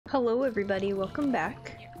Hello everybody, welcome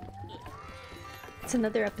back. It's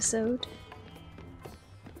another episode.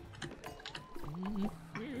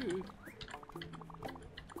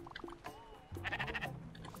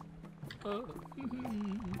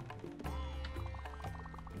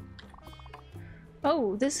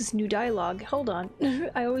 Oh, this is new dialogue. Hold on.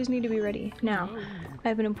 I always need to be ready. Now, I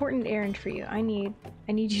have an important errand for you. I need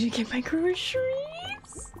you to get my groceries.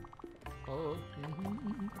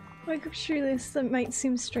 My grocery list, that might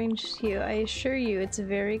seem strange to you. I assure you it's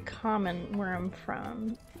very common where I'm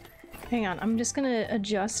from. Hang on, I'm just gonna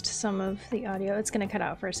adjust some of the audio. It's gonna cut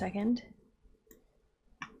out for a second.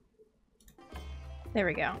 There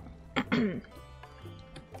we go.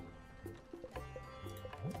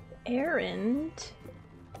 Errand?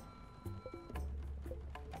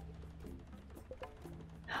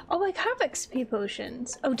 Oh, I have XP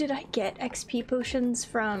potions. Oh, did I get XP potions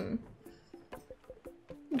from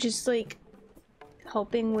just like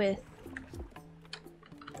helping with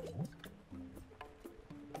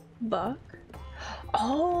Buck?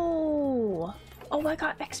 Oh, I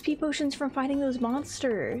got XP potions from fighting those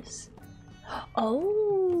monsters. Oh,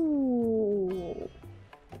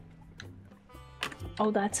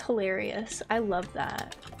 that's hilarious. I love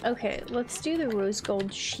that. Okay, let's do the rose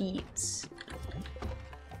gold sheets.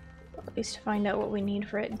 At least to find out what we need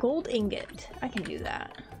for it. Gold ingot. I can do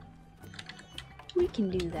that. We can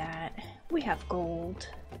do that. We have gold.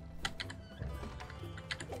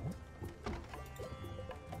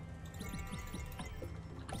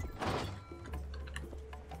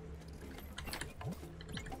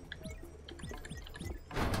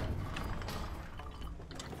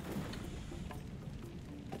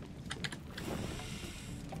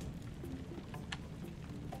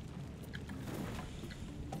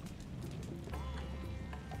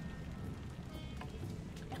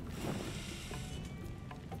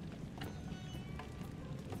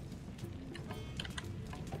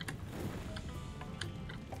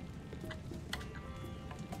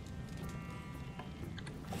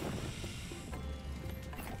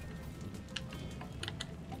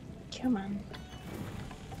 Come on.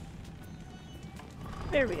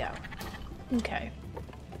 There we go. Okay.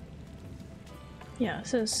 Yeah,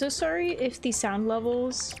 so sorry if the sound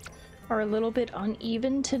levels are a little bit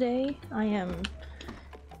uneven today. I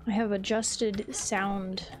have adjusted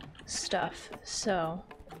sound stuff, so.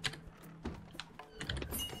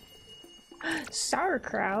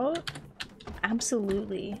 Sauerkraut?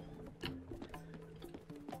 Absolutely.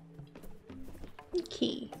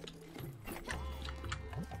 Key.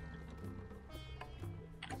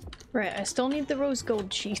 Right, I still need the rose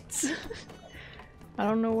gold sheets. I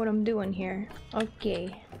don't know what I'm doing here.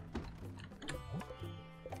 Okay.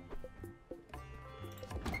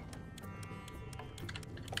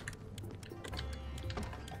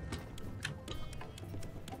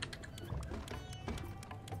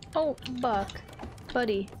 Oh, Buck.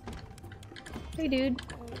 Buddy. Hey, dude.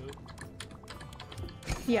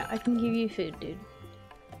 Yeah, I can give you food, dude.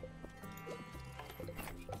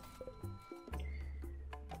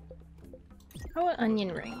 How about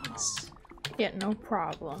onion rings? Yeah, no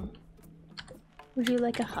problem. Would you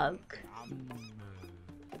like a hug?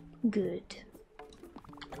 Good.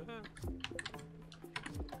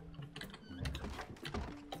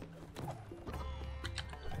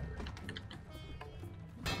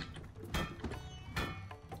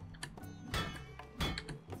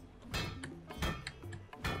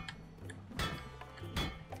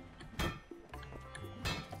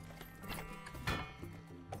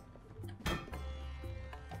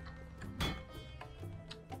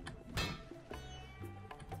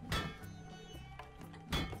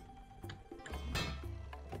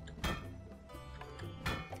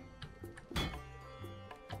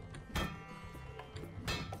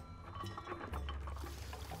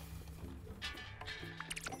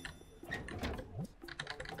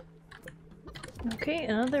 Okay,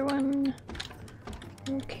 another one.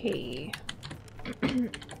 Okay.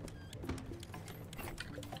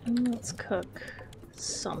 Let's cook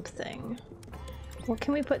something. What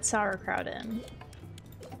can we put sauerkraut in?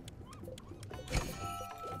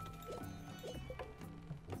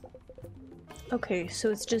 Okay, so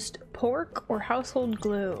it's just pork or household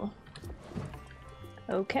glue.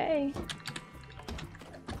 Okay.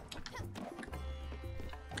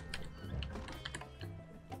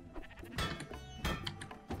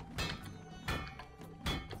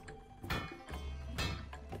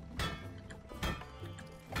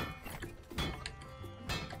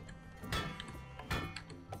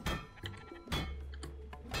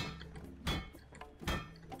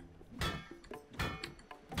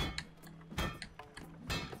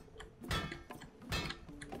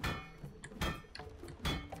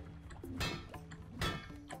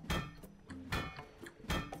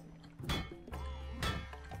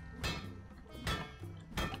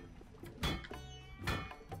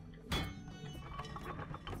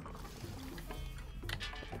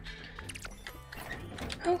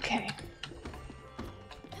 Okay.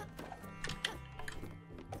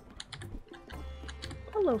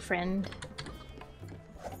 Hello, friend.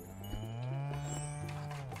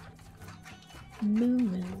 Moo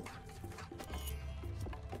moo.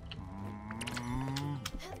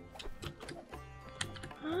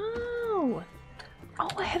 Oh! Oh,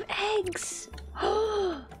 I have eggs!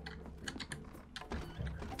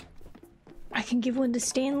 I can give one to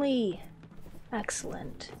Stanley!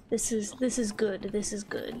 Excellent. This is good. This is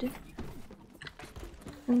good.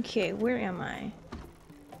 Okay, where am I?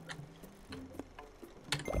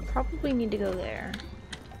 Probably need to go there.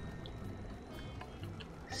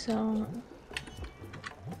 So...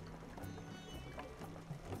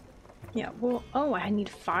 yeah, well, oh, I need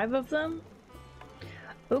 5 of them?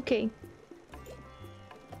 Okay.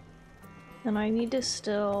 Then I need to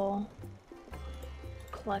still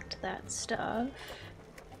collect that stuff.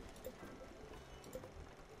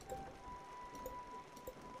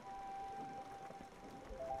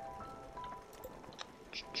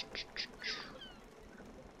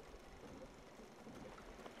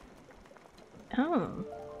 Oh,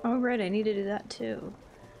 all right, I need to do that too.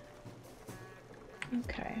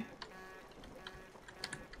 Okay.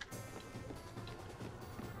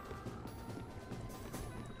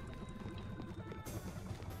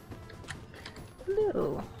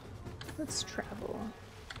 Hello. Let's travel.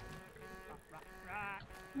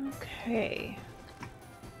 Okay.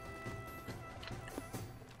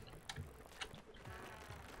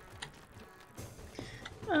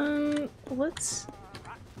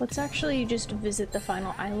 Let's actually just visit the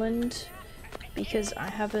final island because I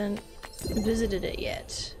haven't visited it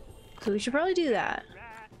yet. So we should probably do that.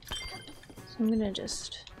 So I'm gonna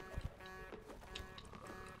just...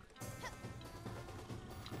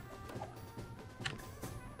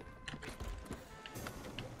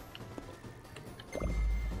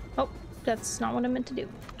 oh, that's not what I meant to do.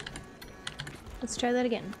 Let's try that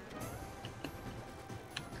again.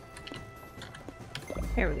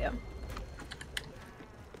 There we go.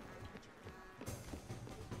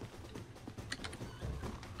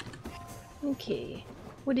 Okay,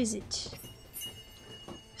 what is it?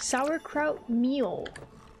 Sauerkraut meal.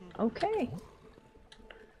 Okay.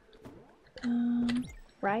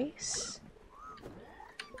 Rice.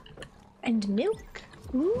 And milk.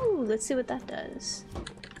 Ooh, let's see what that does.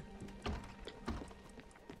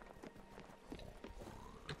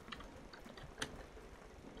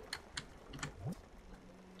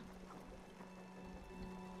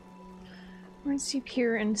 Sea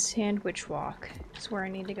Pier and Sandwich Walk is where I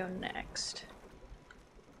need to go next.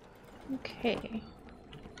 Okay.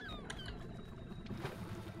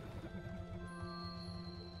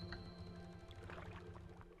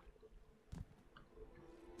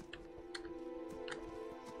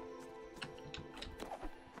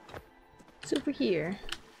 It's over here.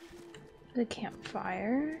 The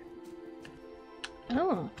campfire.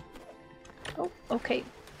 Oh. Oh, okay.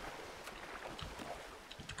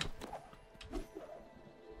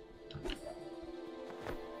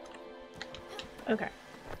 Okay.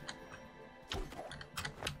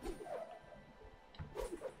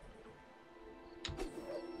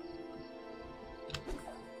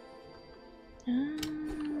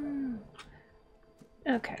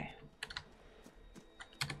 Okay.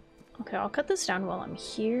 Okay, I'll cut this down while I'm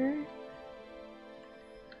here.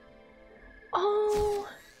 Oh!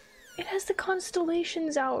 It has the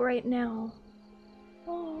constellations out right now.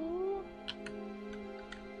 Oh.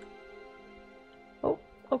 Oh,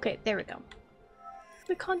 okay, there we go.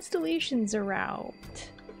 The constellations are out.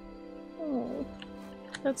 Oh,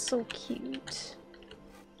 that's so cute.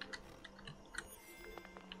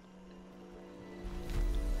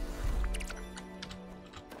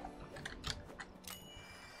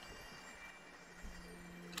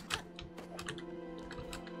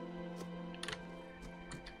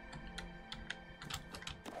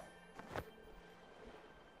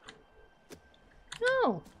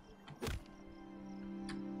 Oh!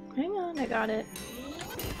 Hang on, I got it.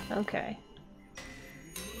 Okay.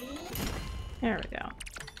 There we go.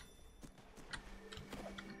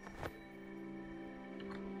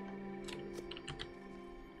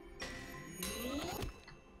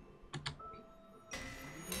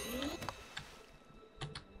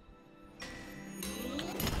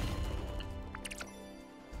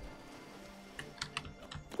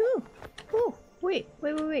 Ooh! Ooh! Wait.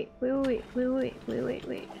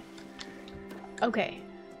 Okay.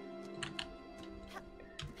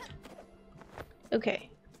 Okay.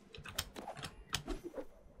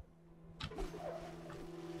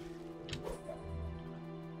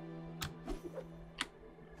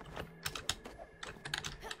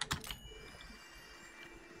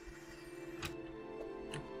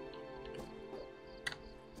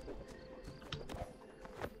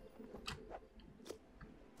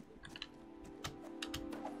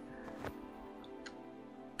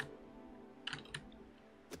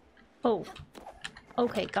 Oh.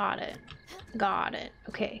 Okay, got it. Got it.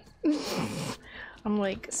 Okay. I'm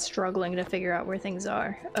like struggling to figure out where things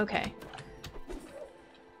are. Okay.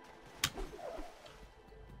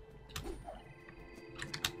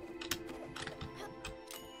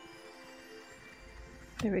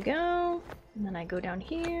 There we go. And then I go down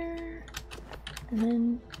here. And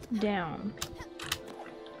then down.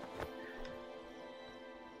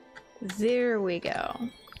 There we go.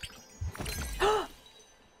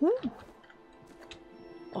 Woo!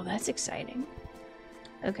 Oh, that's exciting.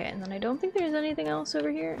 Okay, and then I don't think there's anything else over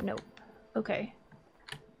here. Nope. Okay.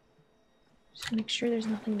 Just make sure there's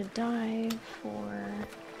nothing to dive for.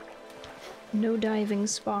 No diving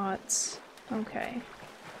spots. Okay.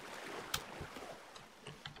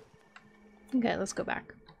 Okay, let's go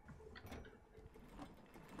back.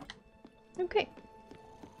 Okay.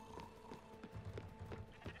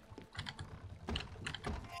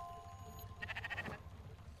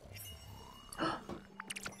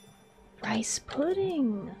 Rice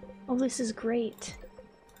pudding! Oh, this is great.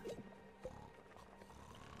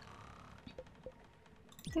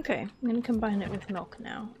 Okay, I'm gonna combine it with milk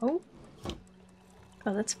now. Oh!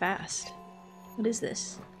 Oh, that's fast. What is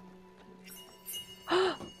this?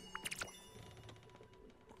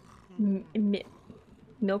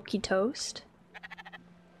 Milky toast?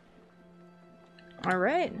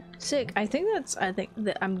 Alright, sick.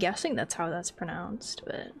 I'm guessing that's how that's pronounced,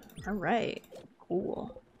 but alright.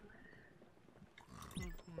 Cool.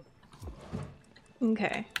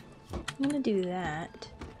 Okay, I'm gonna do that.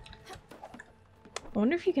 I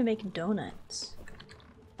wonder if you can make donuts.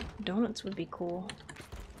 Donuts would be cool.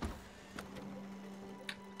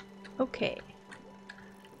 Okay.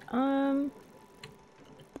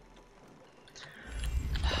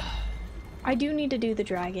 I do need to do the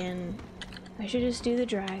dragon. I should just do the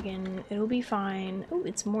dragon. It'll be fine. Oh,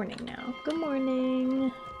 it's morning now. Good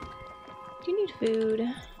morning. Do you need food?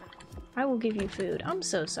 I will give you food. I'm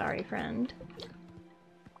so sorry, friend.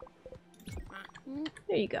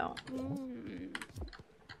 There you go.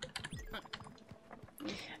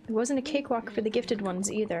 It wasn't a cakewalk for the gifted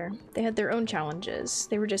ones either. They had their own challenges.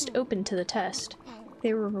 They were just open to the test.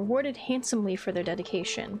 They were rewarded handsomely for their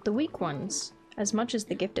dedication. The weak ones, as much as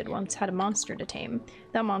the gifted ones, had a monster to tame.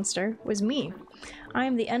 That monster was me. I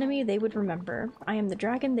am the enemy they would remember. I am the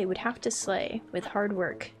dragon they would have to slay with hard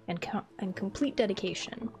work and complete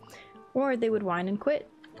dedication. Or they would whine and quit.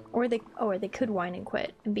 Or they could whine and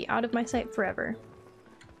quit and be out of my sight forever.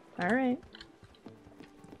 Alright.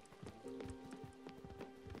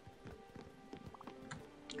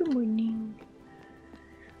 Good morning.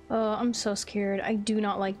 Oh, I'm so scared. I do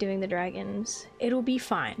not like doing the dragons. It'll be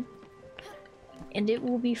fine. And it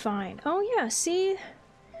will be fine. Oh yeah, see?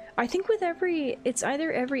 I think with it's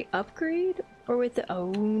either every upgrade or with the,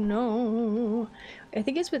 oh no. I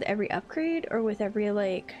think it's with every upgrade or with every,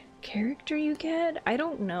 like, character you get? I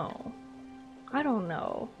don't know. I don't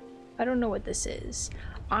know. I don't know what this is.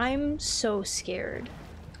 I'm so scared.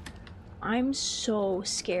 I'm so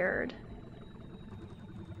scared.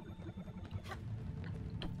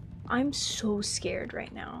 I'm so scared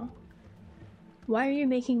right now. Why are you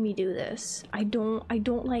making me do this? I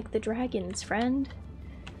don't like the dragons, friend.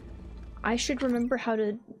 I should remember how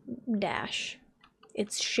to dash.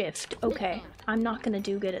 It's shift. Okay, I'm not gonna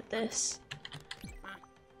do good at this.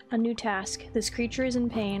 A new task. This creature is in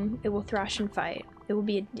pain. It will thrash and fight. It will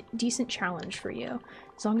be a decent challenge for you.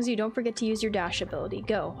 As long as you don't forget to use your dash ability.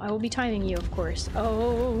 Go. I will be timing you, of course.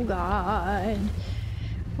 Oh, God.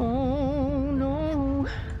 Oh, no.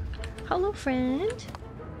 Hello, friend.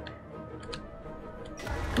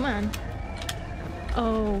 Come on.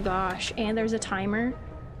 Oh, gosh. And there's a timer.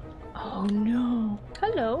 Oh, no.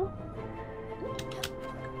 Hello.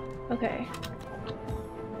 Okay.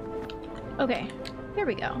 Okay. There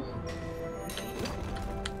we go.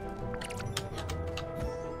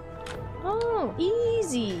 Oh,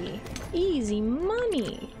 easy! Easy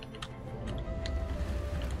money!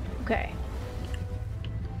 Okay.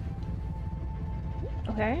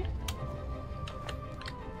 Okay.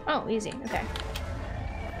 Oh, easy. Okay.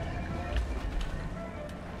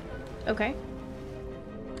 Okay.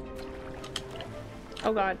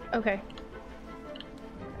 Oh god. Okay.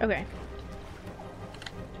 Okay.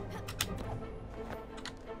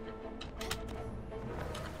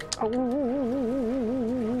 Oh.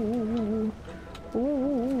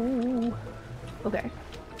 Ooh. Okay.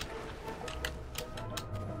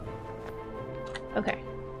 Okay.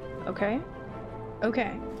 Okay.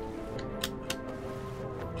 Okay.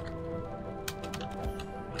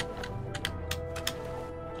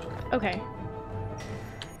 Okay.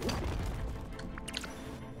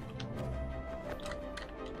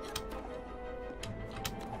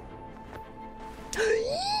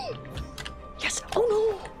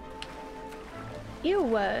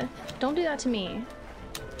 Ew, don't do that to me.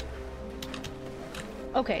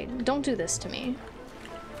 Okay, don't do this to me.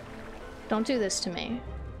 Don't do this to me.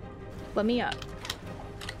 Let me up.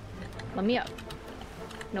 Let me up.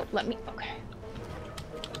 No, let me, okay.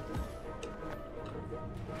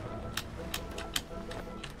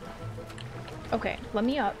 Okay, let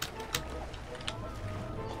me up.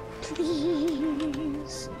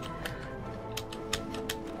 Please.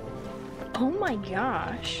 Oh my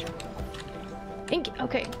gosh.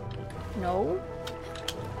 Okay. No.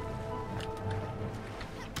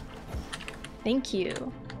 Thank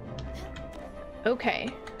you. Okay.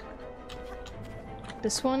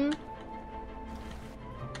 This one.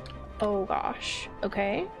 Oh gosh.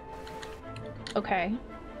 Okay. Okay.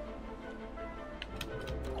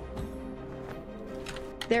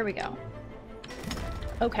 There we go.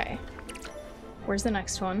 Okay. Where's the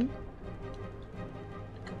next one?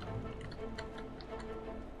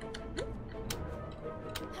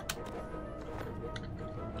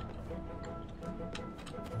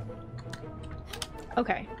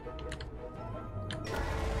 Okay.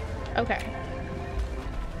 Okay.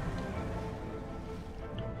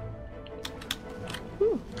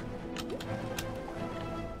 Whew.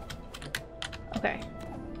 Okay.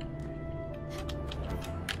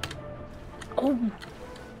 Oh!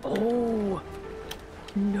 Oh!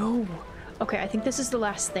 No! Okay, I think this is the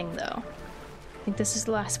last thing, though. I think this is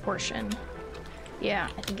the last portion. Yeah,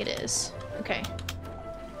 I think it is. Okay.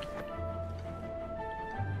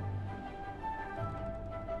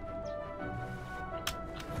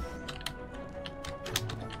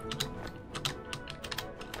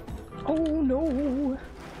 Oh no!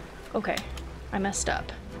 Okay, I messed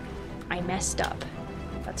up. I messed up.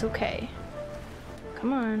 That's okay.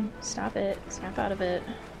 Come on, stop it. Snap out of it.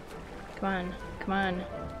 Come on, come on.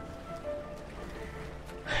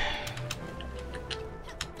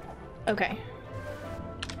 Okay.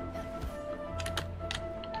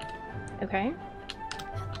 Okay.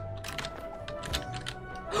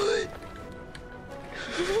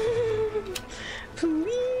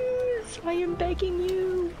 Please! I am begging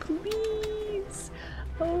you! Please!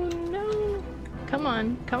 Oh no! Come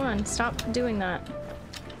on, stop doing that.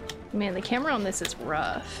 Man, the camera on this is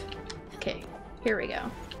rough. Okay, here we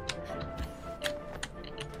go.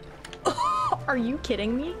 Are you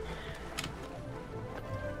kidding me?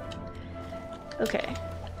 Okay.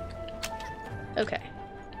 Okay.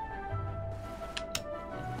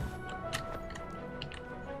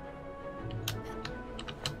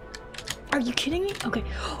 Are you kidding me? Okay.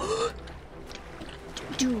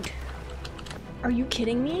 Dude. Are you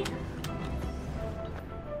kidding me?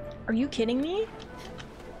 Are you kidding me?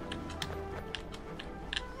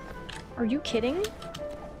 Are you kidding?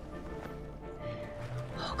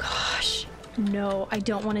 Oh gosh. No, I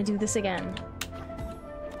don't want to do this again.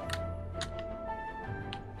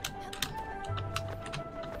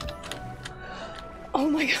 Oh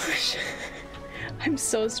my gosh. I'm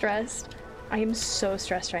so stressed. I am so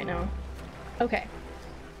stressed right now. Okay.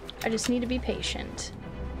 I just need to be patient.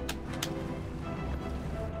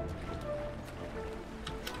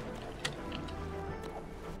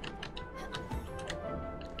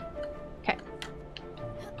 Okay.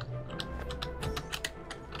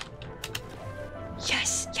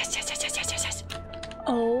 Yes! Yes, yes, yes, yes, yes, yes, yes!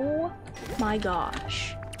 Oh my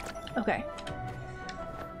gosh. Okay.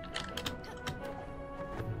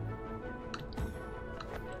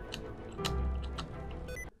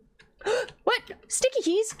 Sticky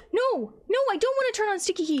keys? No! No, I don't want to turn on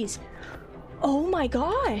sticky keys! Oh my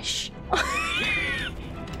gosh! No,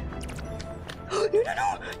 no,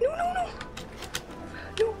 no! No, no, no!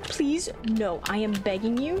 No, please, no. I am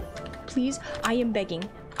begging you. Please, I am begging.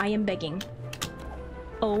 I am begging.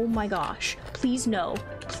 Oh my gosh. Please, no.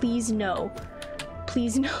 Please, no.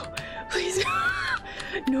 Please, no. Please, no.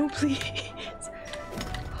 No, please.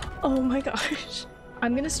 Oh my gosh.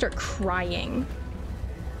 I'm gonna start crying.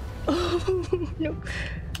 Oh no.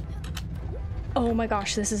 Oh my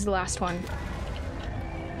gosh, this is the last one.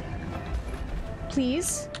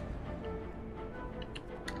 Please.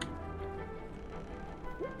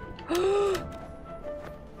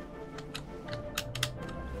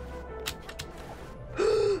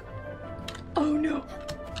 Oh no.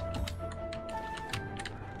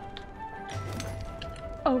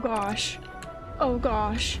 Oh gosh. Oh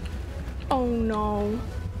gosh. Oh no.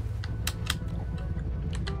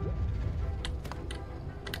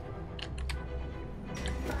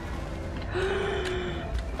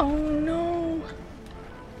 Oh no.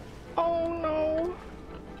 Oh no.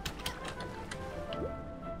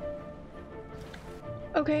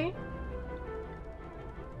 Okay.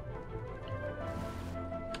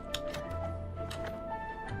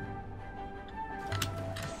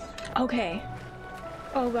 Okay.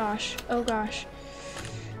 Oh gosh. Oh gosh.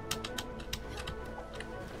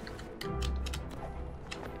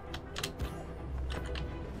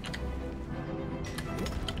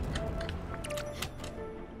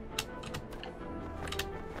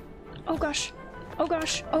 Oh gosh. Oh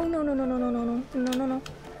gosh. Oh no no no no no no no no no no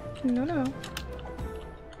no no no.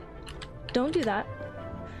 Don't do that.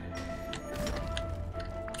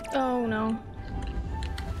 Oh no.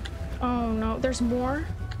 Oh no. There's more?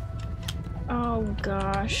 Oh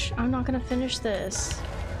gosh. I'm not gonna finish this.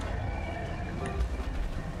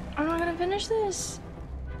 I'm not gonna finish this.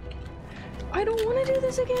 I don't want to do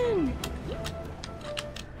this again.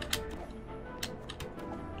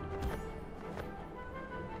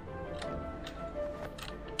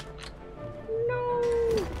 No.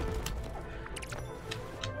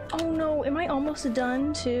 Oh no. Am I almost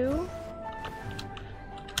done too?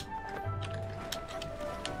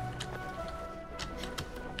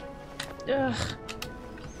 Ugh.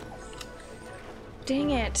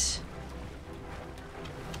 Dang it.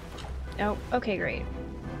 Oh, okay, great.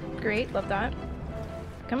 Great, love that.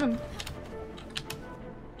 Come on.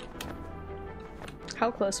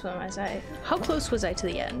 How close was I? How close was I to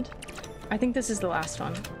the end? I think this is the last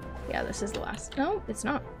one. Yeah, this is the last. No, it's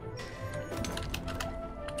not.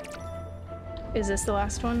 Is this the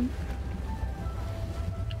last one?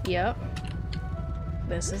 Yep.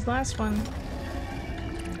 This is the last one.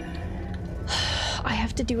 I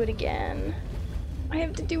have to do it again. I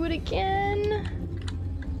have to do it again.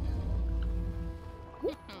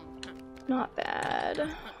 Not bad,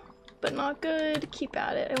 but not good. Keep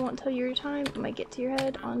at it. I won't tell you your time. It might get to your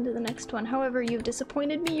head. On to the next one. However, you've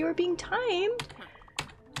disappointed me. You are being timed.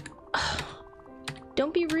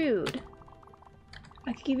 Don't be rude.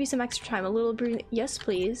 I could give you some extra time. A little breathe. Yes,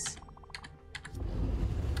 please.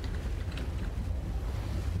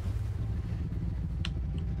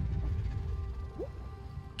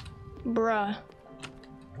 Bruh.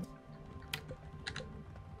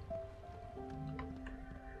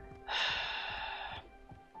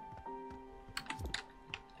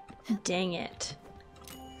 Dang it.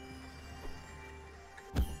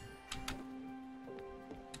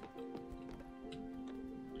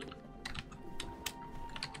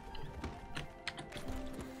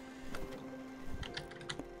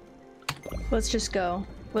 Let's just go.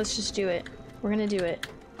 Let's just do it. We're gonna do it.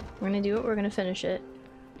 We're gonna do it. We're gonna finish it.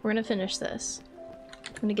 We're gonna finish this.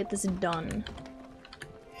 I'm gonna get this done.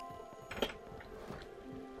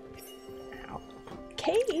 Ow.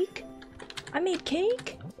 Cake? I made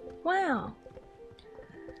cake? Wow.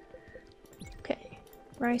 Okay.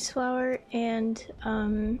 Rice flour and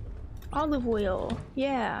olive oil.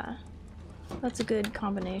 Yeah. That's a good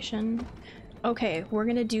combination. Okay, we're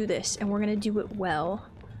gonna do this and we're gonna do it well.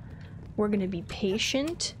 We're gonna be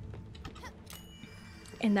patient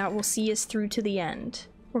and that will see us through to the end.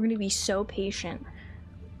 We're gonna be so patient.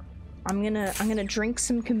 I'm gonna drink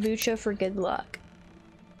some kombucha for good luck.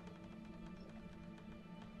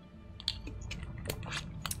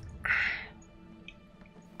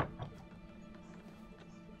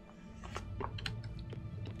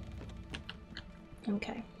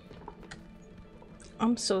 Okay.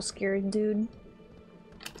 I'm so scared, dude.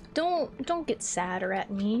 Don't get sadder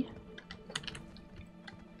at me.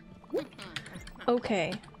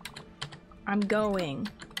 Okay. I'm going.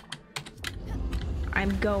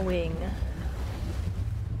 I'm going.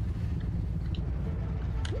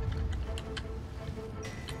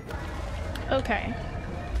 Okay.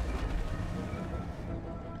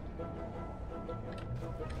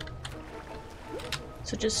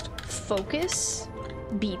 So just focus,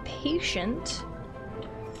 be patient.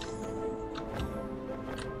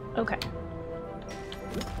 Okay.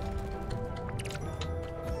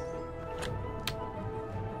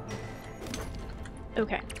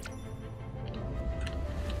 Okay.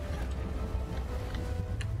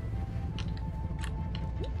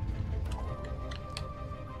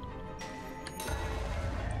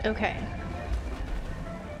 Okay.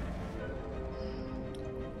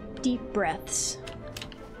 Deep breaths.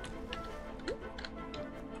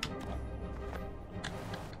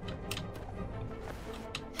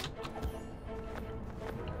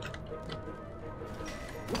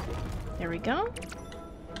 There we go.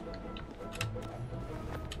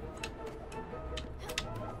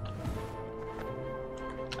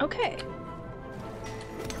 Okay.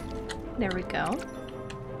 There we go.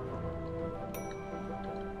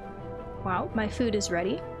 Wow, my food is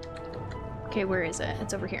ready. Okay, where is it?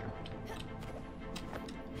 It's over here.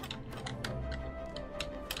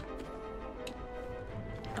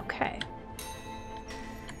 Okay.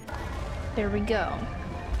 There we go.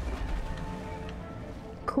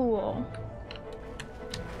 Cool.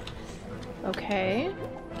 Okay.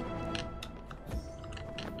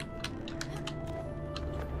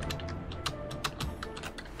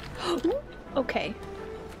 Okay.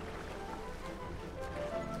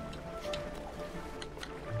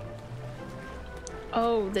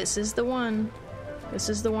 Oh, this is the one. This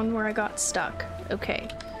is the one where I got stuck. Okay.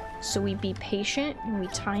 So we be patient and we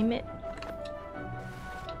time it.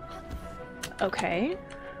 Okay.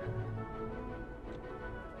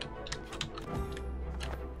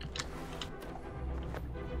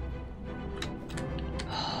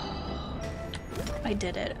 I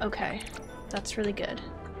did it. Okay. That's really good.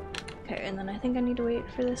 Okay, and then I think I need to wait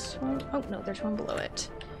for this one. Oh, no, there's one below it.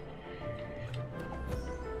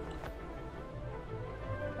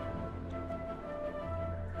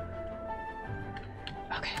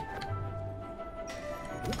 Okay.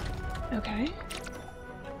 Okay.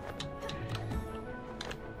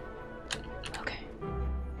 Okay.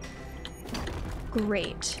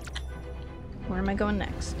 Great. Where am I going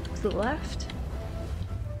next? To the left?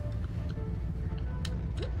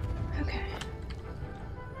 Okay.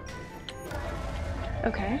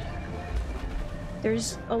 Okay.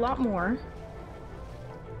 There's a lot more.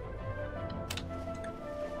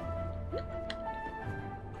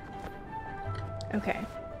 Okay.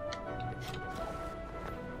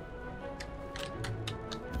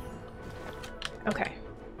 Okay.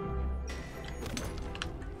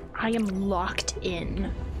 I am locked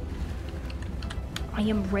in. I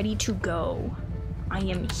am ready to go. I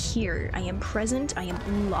am here. I am present. I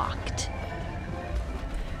am locked.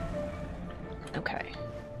 Okay.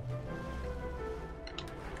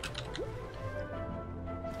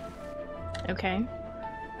 Okay.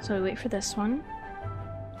 So I wait for this one.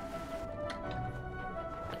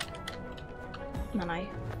 And then I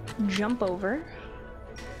jump over.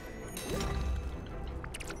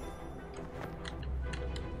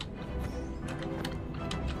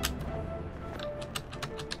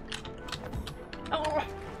 Oh,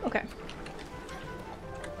 okay.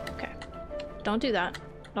 Okay. Don't do that.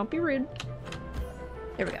 Don't be rude.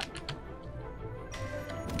 There we go.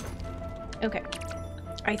 Okay.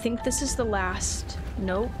 I think this is the last.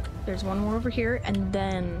 Nope. There's one more over here, and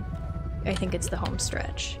then I think it's the home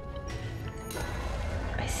stretch.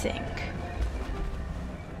 I think.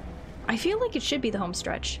 I feel like it should be the home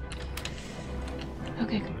stretch.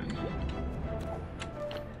 Okay, come on.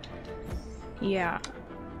 Yeah.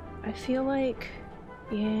 I feel like,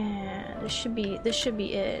 yeah, this should be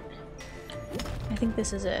it. I think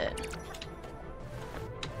this is it.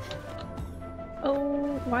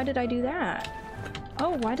 Oh, why did I do that?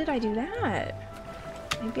 Oh, why did I do that?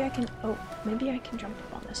 Maybe I can, oh, maybe I can jump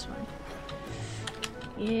up on this one.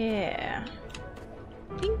 Yeah.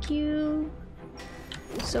 Thank you.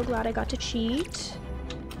 So glad I got to cheat.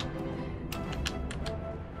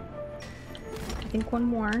 I think one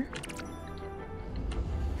more.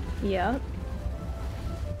 Yep.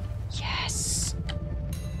 Yes.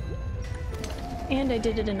 And I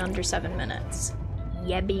did it in under 7 minutes.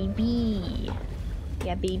 Yeah, baby.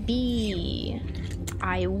 Yeah, baby.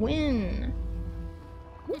 I win.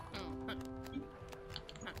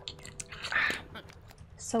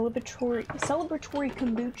 Celebratory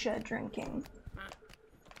kombucha drinking.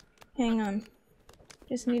 Hang on.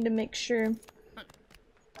 Just need to make sure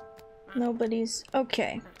nobody's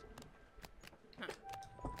okay.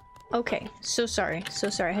 Okay, so sorry. So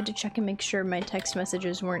sorry. I had to check and make sure my text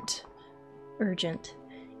messages weren't urgent.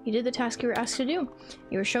 You did the task you were asked to do.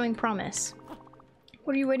 You were showing promise.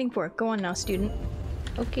 What are you waiting for? Go on now, student.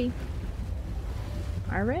 Okay.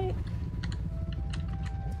 Alright.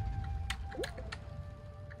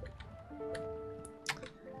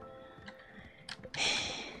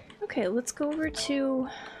 Okay, let's go over to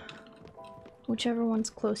whichever one's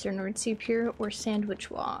closer, Nordsea Pier or Sandwich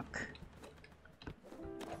Walk.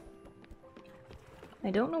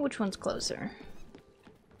 I don't know which one's closer.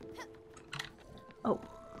 Oh,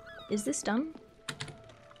 is this done?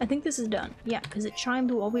 I think this is done. Yeah, because it chimed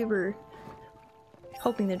while we were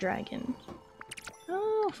hoping the dragon.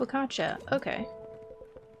 Oh, focaccia. Okay.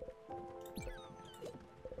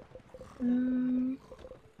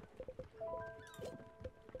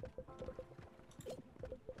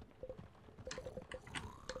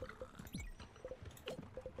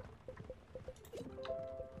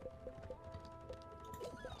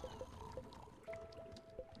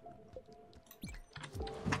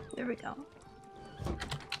 There we go.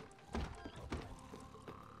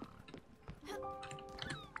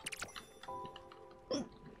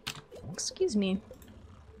 Excuse me.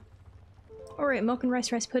 Alright, milk and rice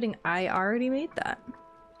pudding. I already made that.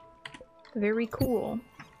 Very cool.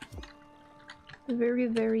 Very,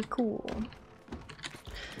 very cool.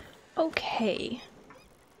 Okay.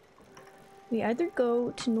 We either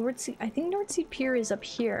go to Nordsea. I think Nordsea Pier is up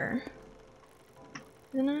here.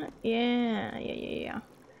 Isn't it? Yeah.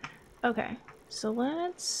 Okay, so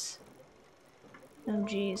let's... Oh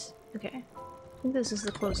geez. Okay. I think this is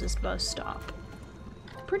the closest bus stop.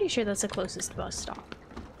 Pretty sure that's the closest bus stop.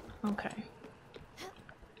 Okay.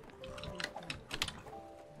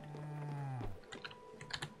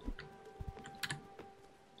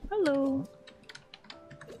 Hello.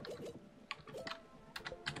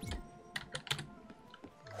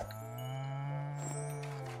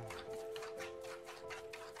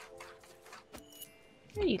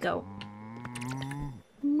 There you go.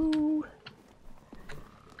 Moo.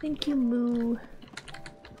 Thank you, Moo.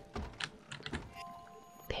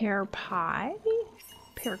 Pear pie?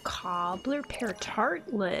 Pear cobbler? Pear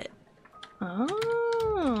tartlet?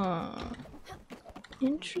 Oh.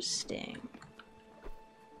 Interesting.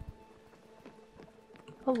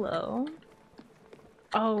 Hello.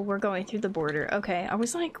 Oh, we're going through the border. Okay, I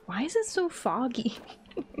was like, why is it so foggy?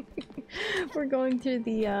 We're going through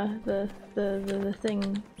the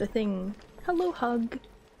thing. Hello, hug.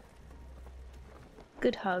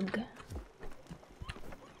 Good hug.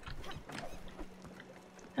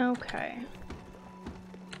 Okay.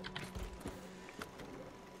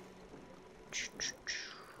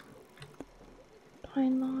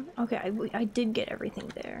 Pine log. Okay, I did get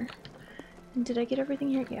everything there. Did I get everything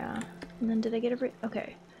here? Yeah. And then did I get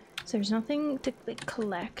okay. So there's nothing to like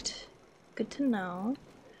collect. Good to know.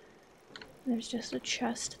 There's just a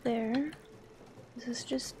chest there. This is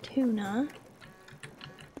just tuna.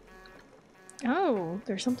 Oh,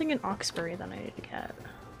 there's something in Oxbury that I need to get.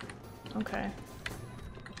 Okay.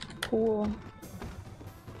 Cool.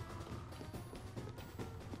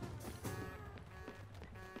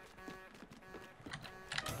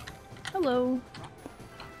 Hello.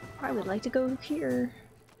 I would like to go here.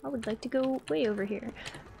 I would like to go way over here.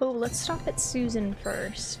 Oh, let's stop at Susan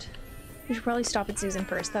first. We should probably stop at Susan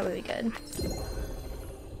first, that would be good.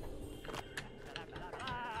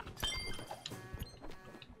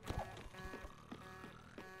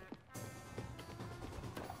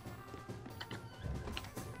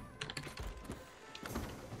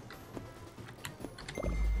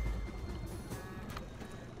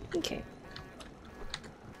 Okay.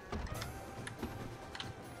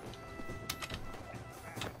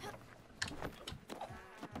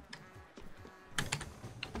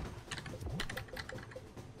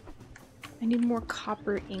 I need more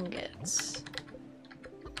copper ingots.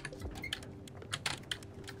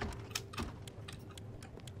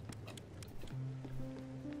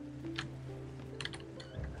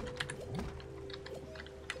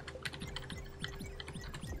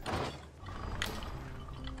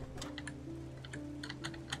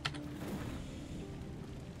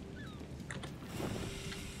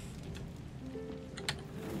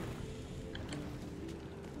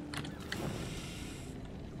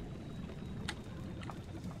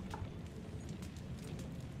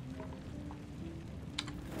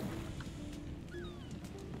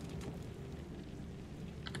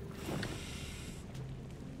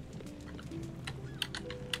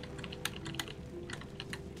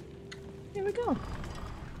 There we go.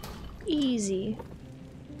 Easy.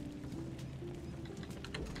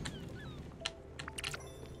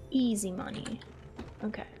 Easy money.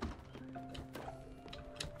 Okay.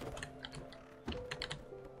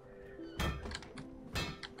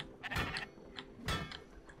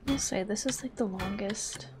 I'll say this is like the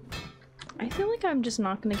longest. I feel like I'm just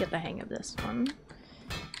not gonna get the hang of this one.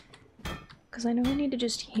 Because I know I need to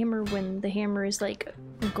just hammer when the hammer is like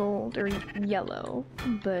gold or yellow,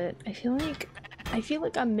 but I feel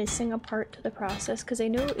like I'm missing a part to the process because I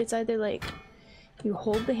know it's either like you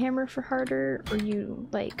hold the hammer for harder or you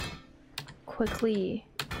like quickly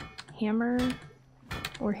hammer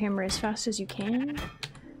or hammer as fast as you can,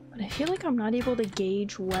 but I feel like I'm not able to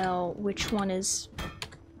gauge well which one is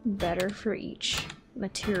better for each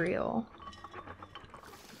material.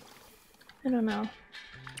 I don't know.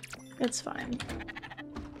 It's fine.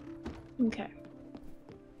 Okay.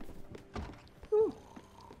 Ooh.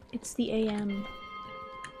 It's the AM.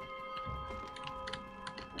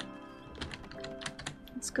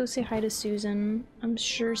 Let's go say hi to Susan. I'm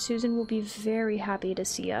sure Susan will be very happy to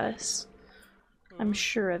see us. I'm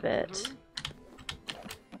sure of it.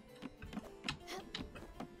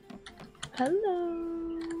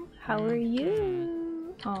 Hello! How are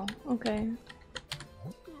you? Oh, okay.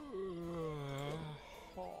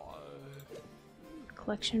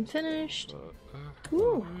 Collection finished.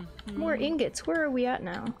 Ooh, more ingots. Where are we at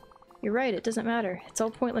now? You're right, it doesn't matter. It's all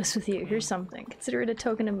pointless with you. Here's something. Consider it a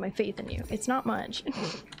token of my faith in you. It's not much.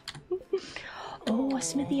 Oh, a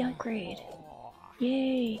smithy upgrade.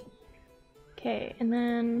 Yay. Okay, and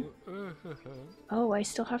then... Oh, I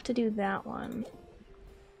still have to do that one.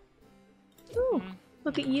 Ooh,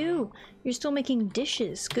 look at you! You're still making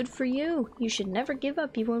dishes. Good for you. You should never give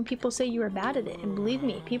up even when people say you are bad at it. And believe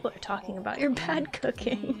me, people are talking about your bad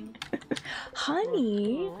cooking.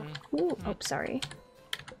 Honey! Ooh, oh, sorry.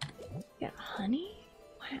 Yeah, honey?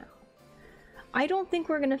 Wow. I don't think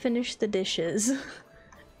we're gonna finish the dishes.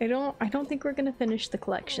 I don't think we're gonna finish the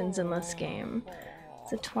collections in this game.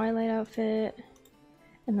 It's a Twilight outfit.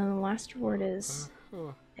 And then the last reward is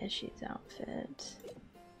Eshi's outfit.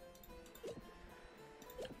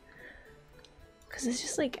 Because it's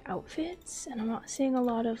just like outfits, and I'm not seeing a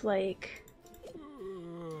lot of like...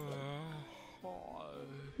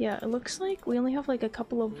 Yeah, it looks like we only have like a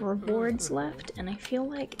couple of rewards left, and I feel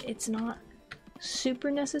like it's not super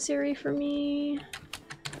necessary for me.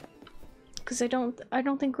 Because I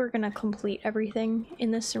don't think we're gonna complete everything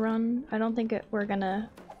in this run. I don't think we're gonna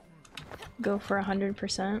go for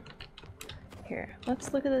 100%. Here,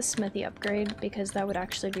 let's look at the smithy upgrade, because that would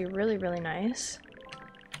actually be really, really nice.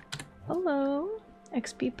 Hello!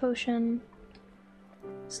 XP potion.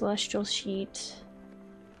 Celestial sheet.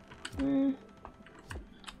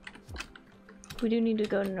 We do need to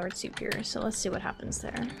go to North Superior, so let's see what happens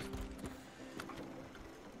there.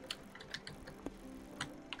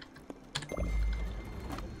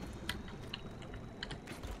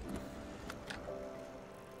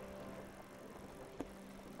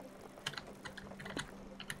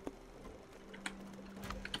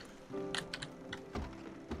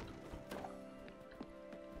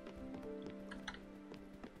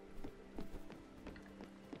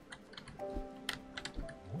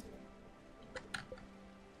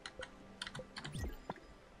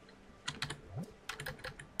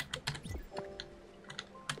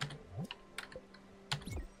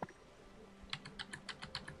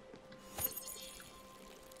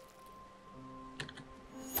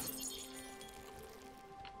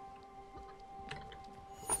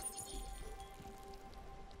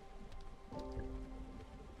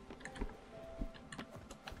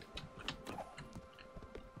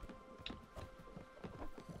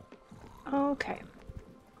 Okay.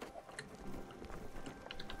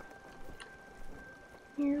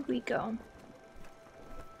 Here we go.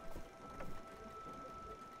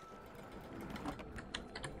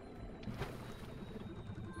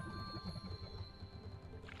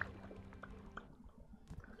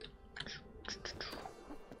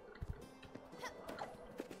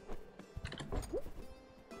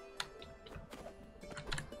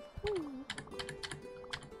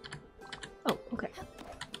 Oh, okay.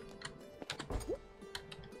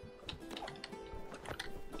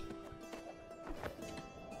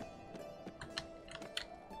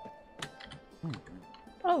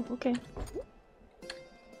 Oh, okay.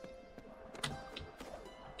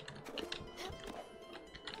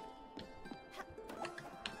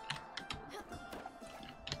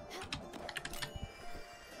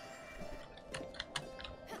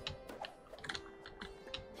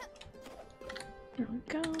 There we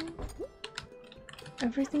go.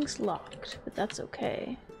 Everything's locked, but that's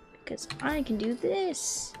okay, because I can do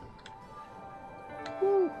this.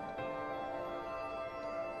 Woo.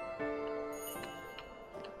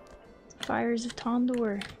 Fires of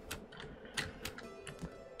Tondor. I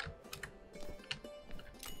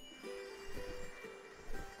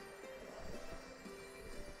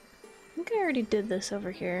think I already did this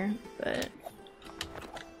over here, but...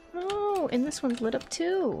 Oh, and this one's lit up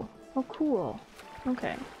too! Oh, cool.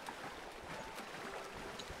 Okay.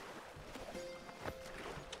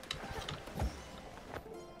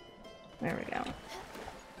 There we go.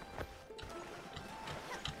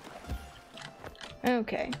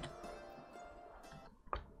 Okay.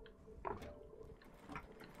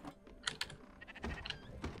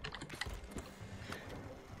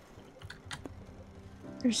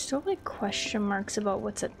 There's still like question marks about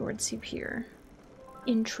what's at North Superior.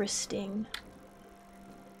 Interesting.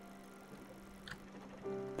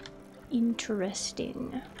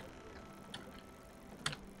 Interesting.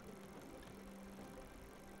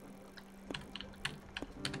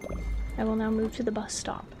 I will now move to the bus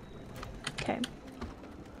stop. Okay.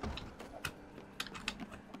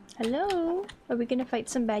 Hello? Are we gonna fight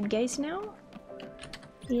some bad guys now?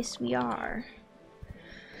 Yes, we are.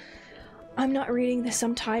 I'm not reading this,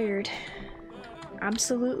 I'm tired.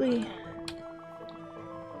 Absolutely.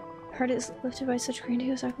 Heart is lifted by such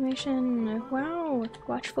grandiose acclamation. Wow.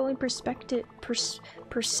 Watchful and perceptive.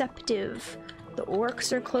 The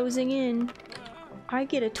orcs are closing in. I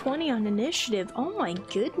get a 20 on initiative. Oh my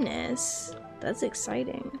goodness. That's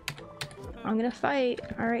exciting. I'm gonna fight.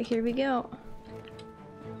 Alright, here we go.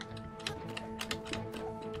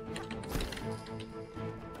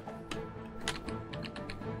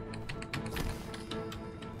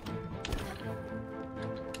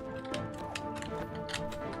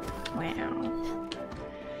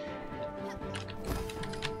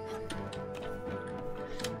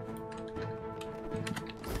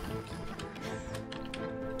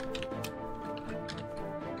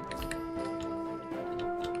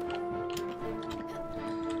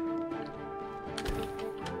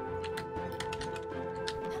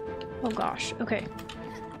 Oh gosh, okay.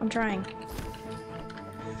 I'm trying.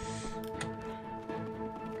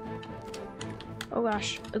 Oh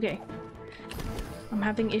gosh, okay. I'm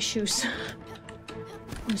having issues.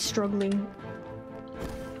 I'm struggling.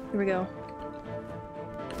 Here we go.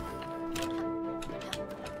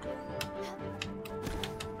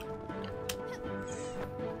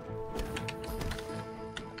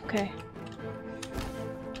 Okay.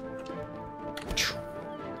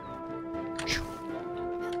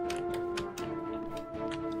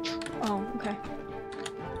 Oh, okay.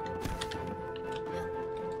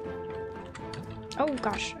 Oh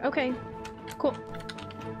gosh, okay. Cool.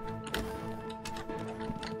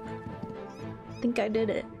 I think I did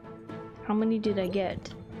it. How many did I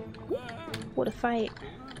get? What a fight.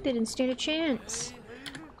 Didn't stand a chance.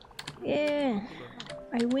 Yeah.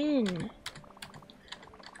 I win.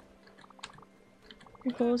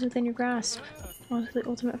 Your goal is within your grasp. On to the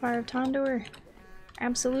ultimate fire of Tondor.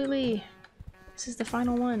 Absolutely. This is the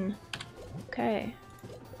final one. Okay.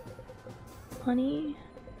 Honey.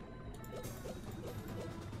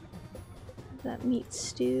 That meat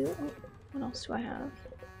stew. Oh, what else do I have?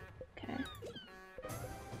 Okay.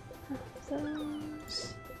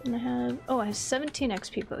 Those. And I have. Oh, I have 17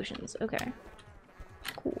 XP potions. Okay.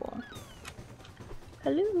 Cool.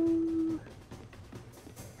 Hello.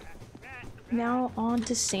 Now on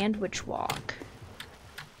to Sandwich Walk.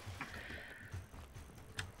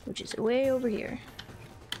 Which is way over here.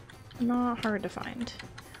 Not hard to find.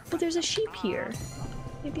 Oh, there's a sheep here.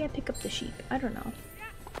 Maybe I pick up the sheep. I don't know.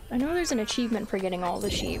 I know there's an achievement for getting all the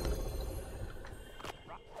sheep.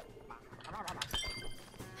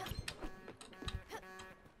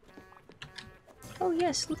 Oh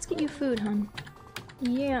yes, let's get you food, hun.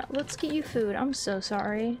 Yeah, let's get you food. I'm so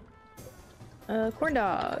sorry. Corn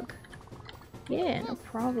dog. Yeah, no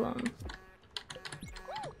problem.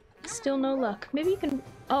 Still no luck. Maybe you can.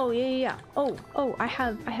 Oh yeah. Oh, I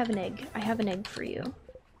have an egg. I have an egg for you.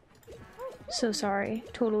 So sorry.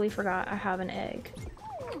 Totally forgot I have an egg.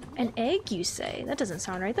 An egg, you say? That doesn't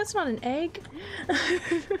sound right. That's not an egg.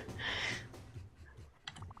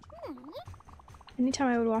 Anytime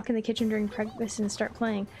I would walk in the kitchen during breakfast and start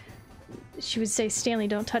playing, she would say, "Stanley,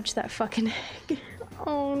 don't touch that fucking egg."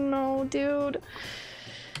 Oh no, dude.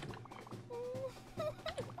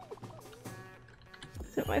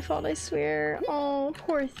 Is it my fault, I swear? Oh,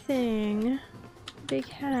 poor thing. Big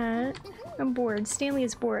hat. I'm bored. Stanley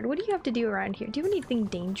is bored. What do you have to do around here? Do you have anything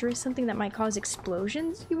dangerous? Something that might cause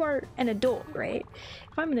explosions? You are an adult, right?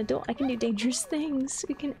 If I'm an adult, I can do dangerous things.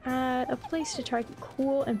 We can add a place to try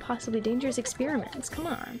cool and possibly dangerous experiments. Come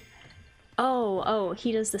on. Oh,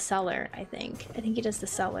 he does the cellar, I think. I think he does the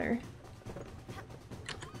cellar.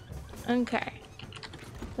 Okay.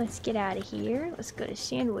 Let's get out of here. Let's go to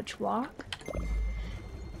Sandwich Walk.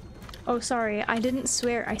 Oh, sorry. I didn't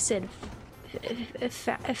swear. I said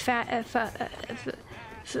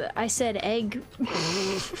I said egg.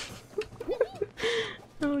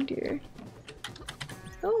 Oh dear.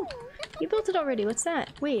 Oh, you built it already. What's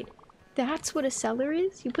that? Wait, that's what a cellar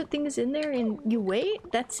is? You put things in there and you wait?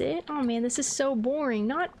 That's it? Oh man, this is so boring.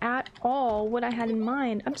 Not at all what I had in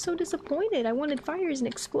mind. I'm so disappointed. I wanted fires and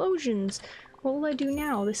explosions. What will I do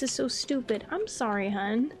now? This is so stupid. I'm sorry,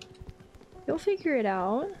 hun. You'll figure it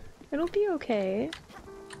out. It'll be okay.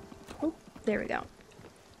 Oh, there we go.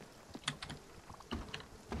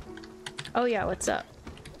 Oh yeah, what's up?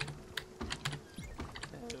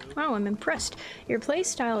 Wow, I'm impressed. Your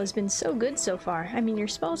playstyle has been so good so far. I mean, your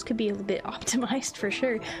spells could be a little bit optimized for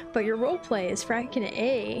sure, but your roleplay is fracking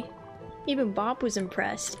A. Even Bob was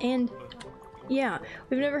impressed, and yeah,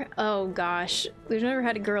 we've never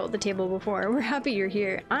had a girl at the table before. We're happy you're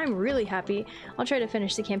here. I'm really happy. I'll try to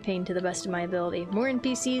finish the campaign to the best of my ability. More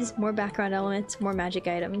NPCs, more background elements, more magic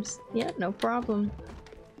items. Yeah, no problem.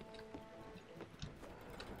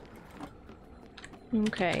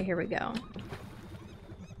 Okay, here we go.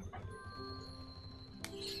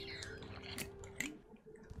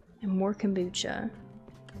 And more kombucha.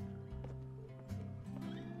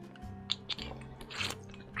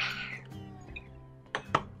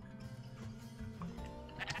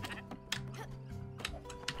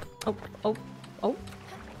 Oh.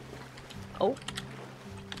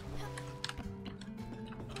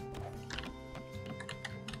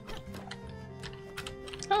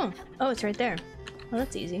 Oh, it's right there. Oh,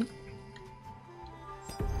 that's easy.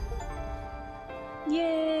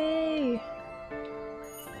 Yay!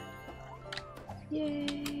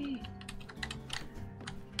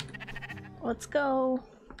 let's go.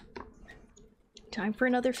 Time for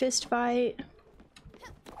another fist fight.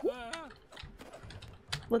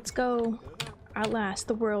 Let's go. At last,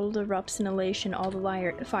 the world erupts in elation. All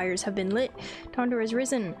the fires have been lit. Tondor has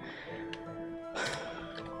risen.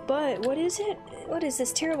 But what is it? What is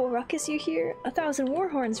this terrible ruckus you hear? 1,000 war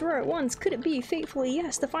horns roar at once. Could it be? Fatefully,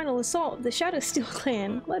 yes, the final assault of the Shadowsteel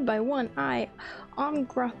clan, led by one eye,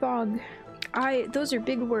 Omgrathog. Those are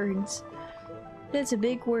big words. That's a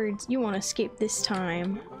big words. You won't escape this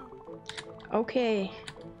time. Okay.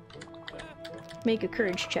 Make a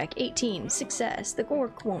courage check. 18. Success. The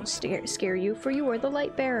Gork won't scare you, for you are the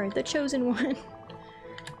light bearer, the chosen one.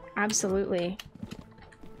 Absolutely.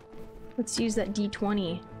 Let's use that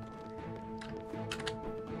D20.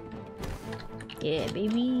 Yeah,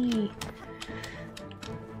 baby.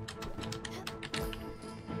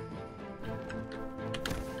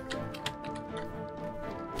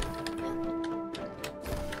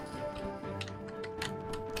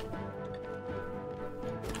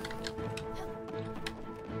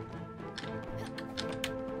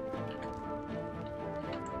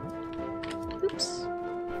 Oops.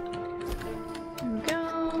 There we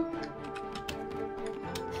go.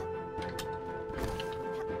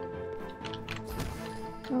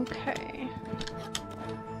 Okay.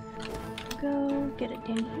 Go get it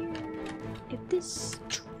down here. Get this.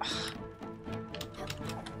 Ugh.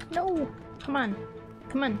 No! Come on.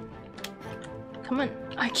 Come on. Come on.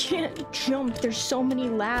 I can't jump. There's so many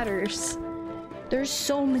ladders. There's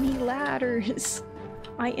so many ladders.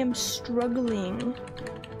 I am struggling.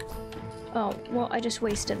 Oh, well, I just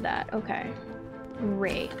wasted that. Okay.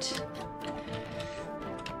 Great.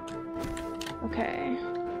 Okay.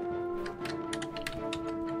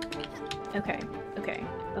 Okay. Okay.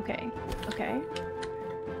 Okay. Okay.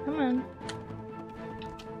 Come on.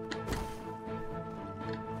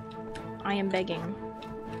 I am begging.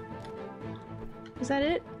 Is that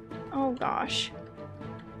it? Oh gosh.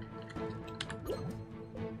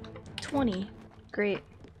 20. Great.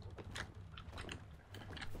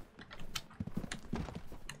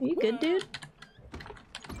 Are you good, dude?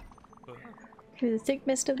 Through the thick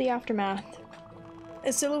mist of the aftermath,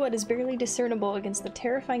 a silhouette is barely discernible against the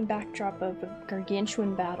terrifying backdrop of a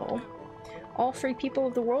gargantuan battle. All free people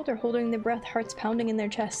of the world are holding their breath, hearts pounding in their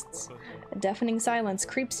chests. A deafening silence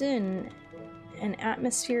creeps in, an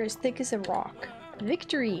atmosphere as thick as a rock.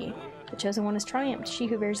 Victory! The chosen one has triumphed. She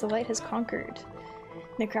who bears the light has conquered.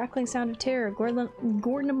 In a crackling sound of terror,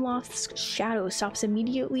 Gornamloth's shadow stops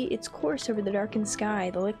immediately its course over the darkened sky.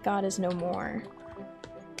 The lit god is no more.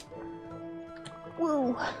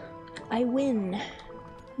 Whoa! I win!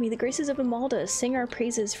 May the graces of Imelda sing our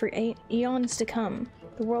praises for eons to come.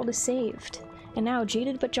 The world is saved. And now,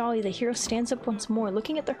 jaded but jolly, the hero stands up once more.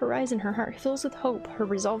 Looking at the horizon, her heart fills with hope, her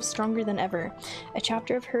resolve stronger than ever. A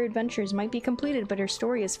chapter of her adventures might be completed, but her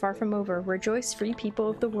story is far from over. Rejoice, free people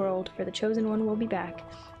of the world, for the chosen one will be back.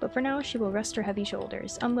 But for now, she will rest her heavy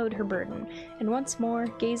shoulders, unload her burden, and once more,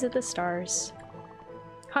 gaze at the stars.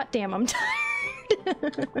 Hot damn, I'm tired.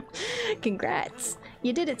 Congrats.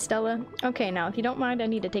 You did it, Stella. Okay, now, if you don't mind, I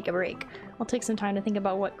need to take a break. I'll take some time to think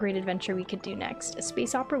about what great adventure we could do next. A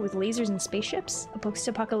space opera with lasers and spaceships? A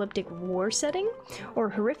post-apocalyptic war setting? Or a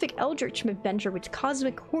horrific eldritch adventure with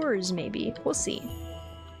cosmic horrors, maybe? We'll see.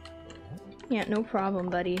 Yeah, no problem,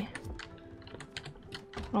 buddy.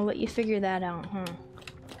 I'll let you figure that out, huh?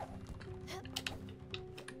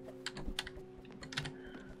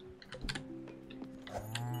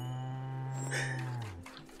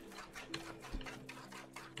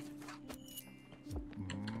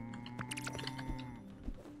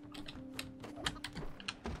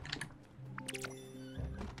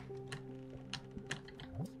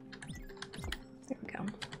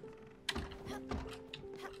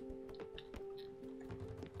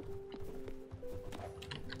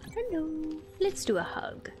 Let's do a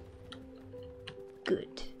hug.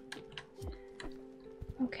 Good.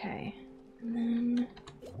 Okay. And then...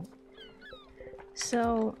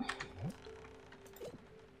 So...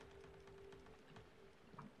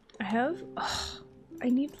 I have... Oh, I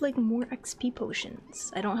need, like, more XP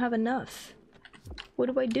potions. I don't have enough.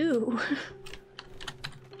 What do I do?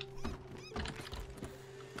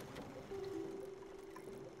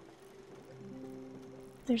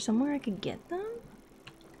 There's somewhere I could get them?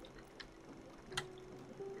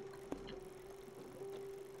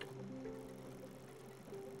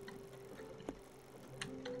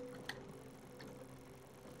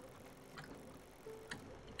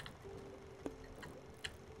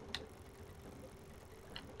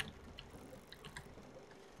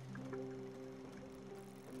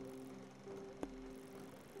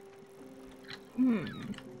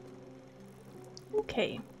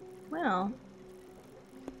 Okay. Well,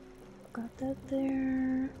 got that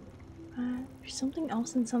there. There's something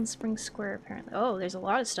else in Sun Spring Square, apparently. Oh, there's a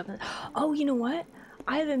lot of stuff in Oh, you know what?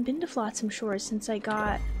 I haven't been to Flotsam Shores since I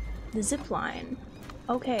got the zip line.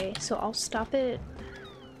 Okay, so I'll stop at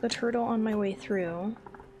the turtle on my way through.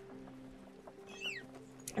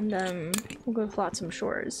 And then we'll go to Flotsam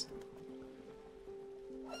Shores.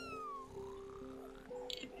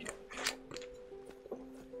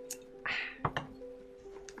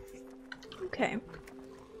 Okay.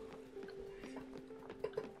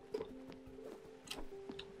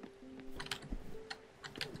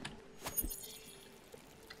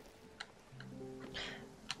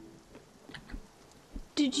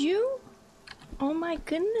 Did you? Oh my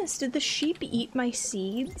goodness, did the sheep eat my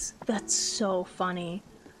seeds? That's so funny.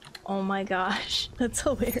 Oh my gosh, that's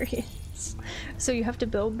hilarious. So you have to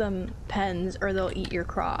build them pens or they'll eat your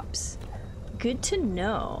crops. Good to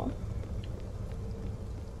know.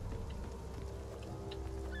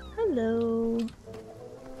 Hello.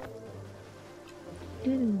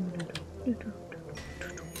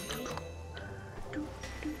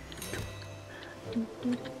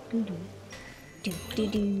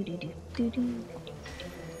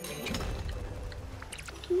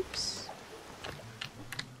 Oops.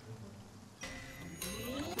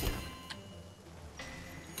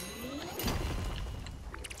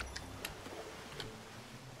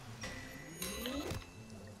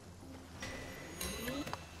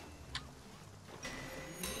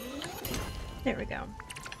 There we go.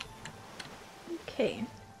 Okay.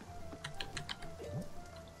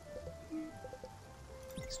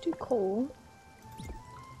 Let's do coal.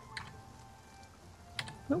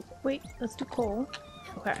 Nope, wait, let's do coal.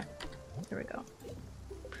 Okay, there we go.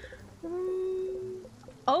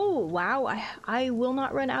 Oh, wow, I will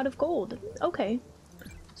not run out of gold. Okay,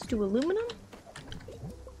 let's do aluminum.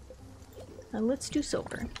 And let's do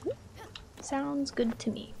silver. Sounds good to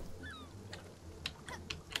me.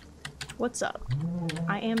 What's up?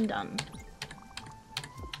 I am done.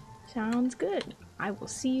 Sounds good. I will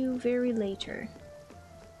see you very later.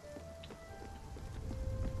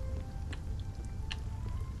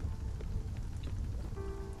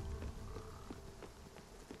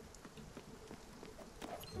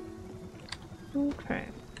 Okay.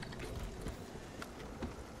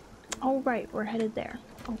 Oh right, we're headed there.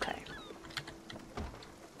 Okay.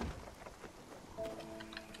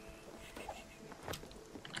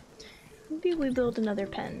 Maybe we build another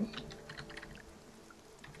pen.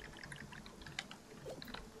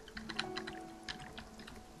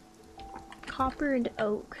 Copper and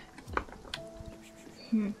oak.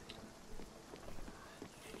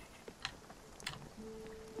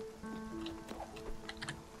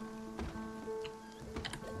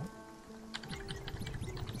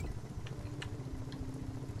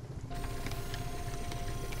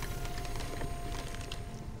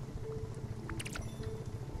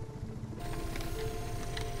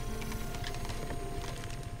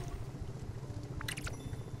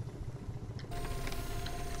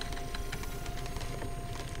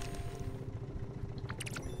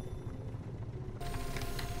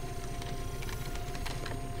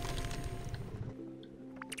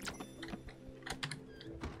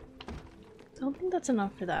 I don't think that's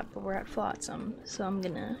enough for that, but we're at Flotsam, so I'm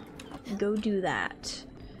gonna go do that.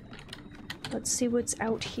 Let's see what's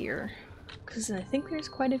out here, because I think there's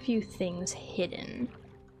quite a few things hidden.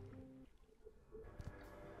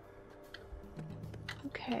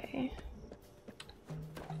 Okay.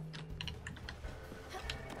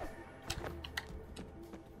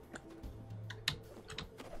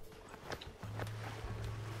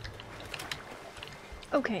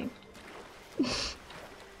 Okay.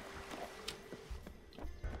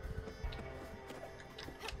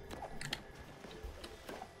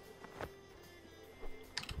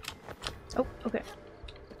 Oh, okay.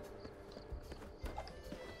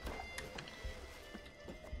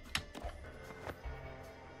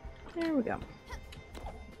 There we go.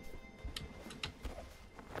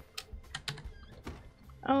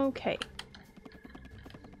 Okay.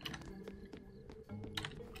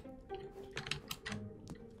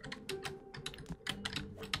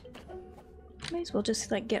 Might as well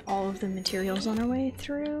just like get all of the materials on our way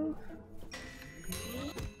through.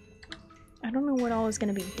 I don't know what all is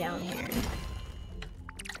gonna be down here.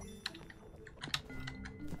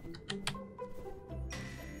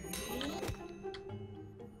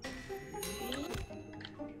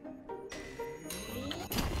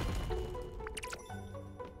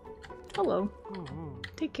 Hello.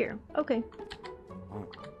 Take care. Okay.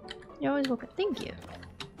 You're always welcome. Thank you.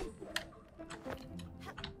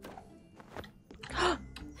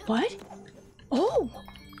 What? Oh!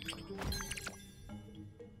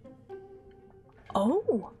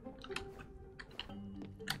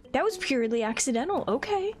 purely accidental.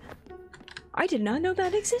 Okay. I did not know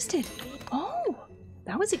that existed. Oh,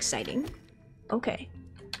 that was exciting. Okay.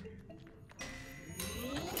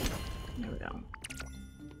 There we go.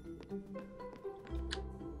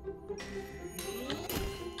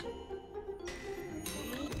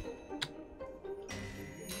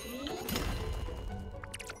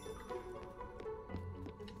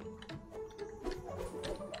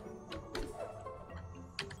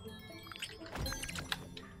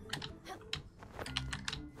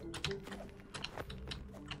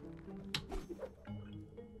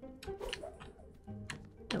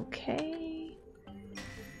 Okay.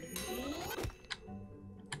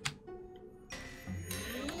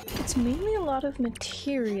 It's mainly a lot of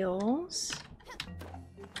materials.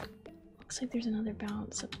 Looks like there's another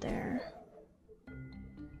bounce up there.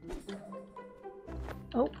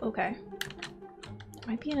 Oh, okay.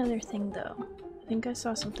 Might be another thing though. I think I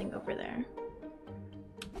saw something over there.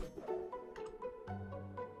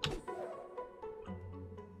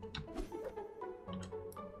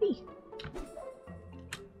 Whee.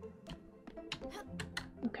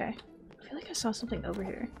 Okay. I feel like I saw something over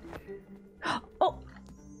here. Oh!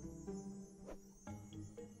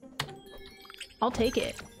 I'll take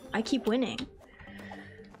it. I keep winning.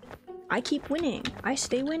 I keep winning. I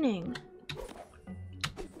stay winning.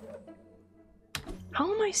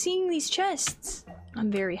 How am I seeing these chests? I'm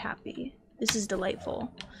very happy. This is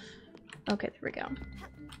delightful. Okay, there we go.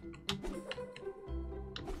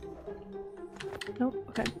 Nope,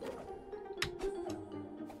 okay.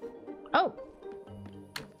 Oh!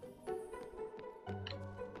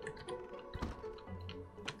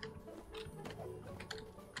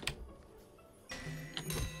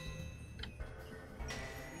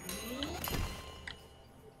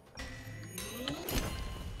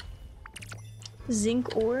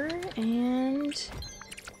 Zinc ore, and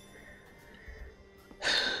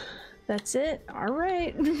that's it. All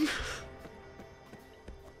right.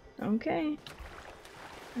 Okay.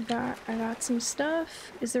 I got some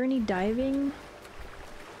stuff. Is there any diving?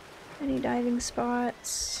 Any diving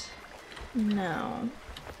spots? No.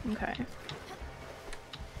 Okay.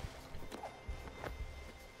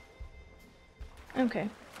 Okay.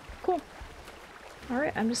 Cool. All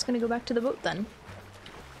right. I'm just gonna go back to the boat then.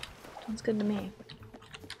 Sounds good to me.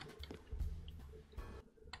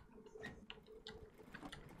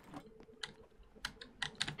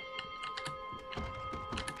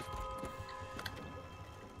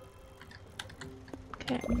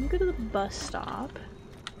 Okay, I'm gonna go to the bus stop.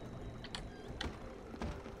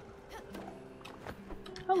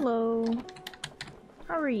 Hello.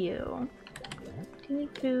 How are you? Do you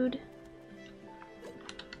need food?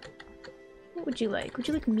 What would you like? Would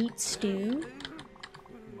you like meat stew?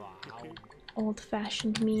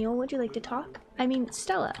 Old-fashioned meal. Would you like to talk? I mean,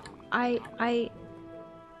 Stella,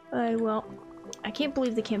 well, I can't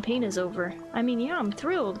believe the campaign is over. I mean, yeah, I'm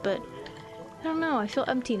thrilled, but I don't know, I feel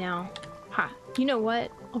empty now. Ha, you know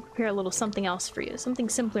what? I'll prepare a little something else for you. Something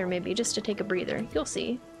simpler, maybe, just to take a breather. You'll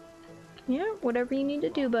see. Yeah, whatever you need to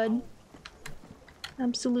do, bud.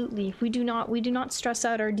 Absolutely. We do not stress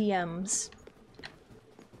out our DMs.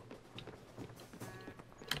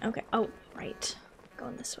 Okay, oh, right.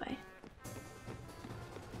 Going this way.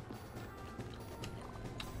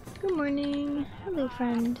 Good morning. Hello,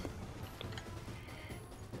 friend.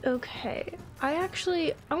 Okay, I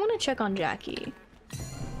want to check on Jackie.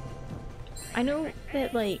 I know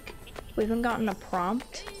that, like, we haven't gotten a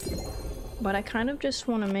prompt, but I kind of just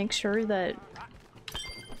want to make sure that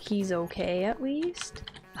he's okay, at least.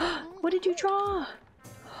 What did you draw?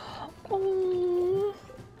 Oh,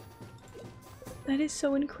 that is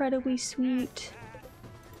so incredibly sweet.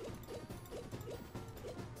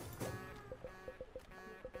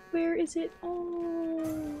 Where is it?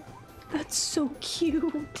 Oh, that's so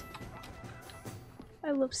cute.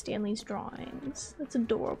 I love Stanley's drawings. That's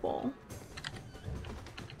adorable.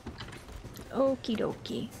 Okie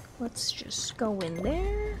dokie. Let's just go in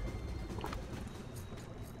there.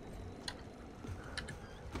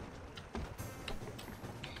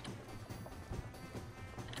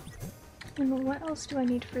 And what else do I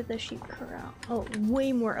need for the sheep corral? Oh,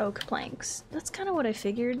 way more oak planks. That's kind of what I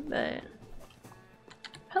figured, but...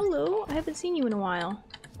 Hello, I haven't seen you in a while.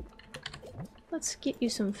 Let's get you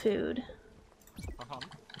some food.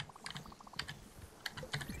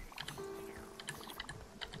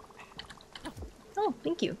 Oh,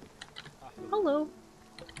 thank you. Hello.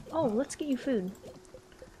 Oh, let's get you food.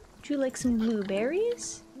 Would you like some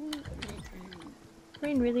blueberries?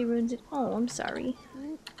 Rain really ruins it. Oh, I'm sorry.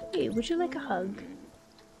 Hey, would you like a hug?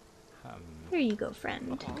 Here you go,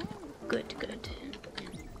 friend. Good, good.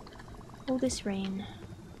 Oh, this rain.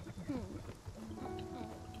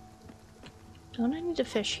 Don't I need to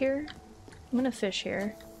fish here? I'm gonna fish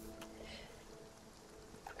here.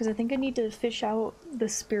 Because I think I need to fish out the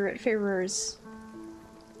Spiritfarer's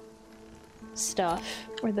stuff.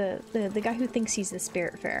 Or the guy who thinks he's the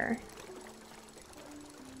Spiritfarer.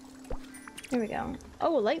 There we go.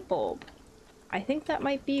 Oh, a light bulb. I think that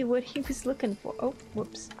might be what he was looking for. Oh,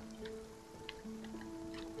 whoops.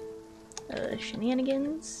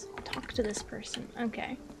 Shenanigans. Talk to this person.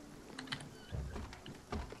 Okay.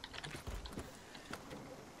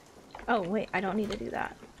 Oh, wait, I don't need to do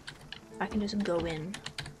that. I can just go in.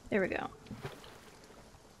 There we go.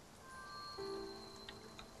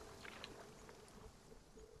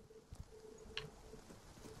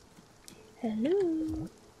 Hello.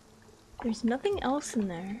 There's nothing else in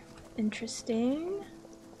there. Interesting.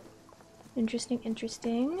 Interesting,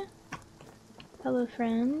 interesting. Hello,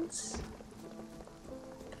 friends.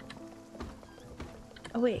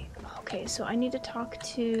 Oh, wait. Okay, so I need to talk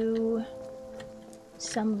to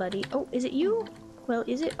somebody. Oh, is it you? Well,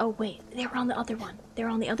 is it? Oh, wait. They were on the other one. They're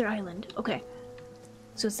on the other island. Okay.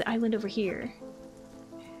 So it's the island over here.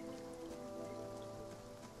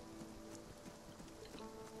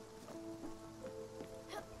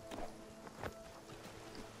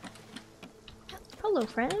 Hello,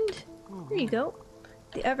 friend. Here you go.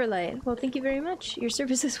 The Everlight. Well, thank you very much. Your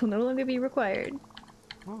services will no longer be required.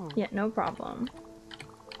 Yeah, no problem.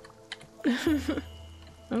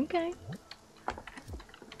 Okay.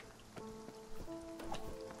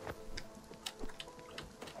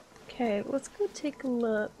 Okay, let's go take a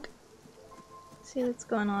look. See what's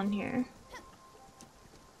going on here.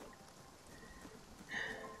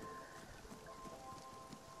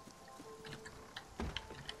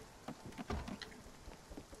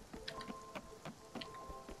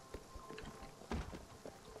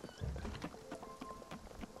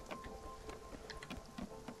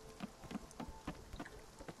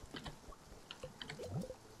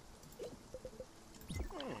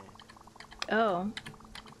 Oh.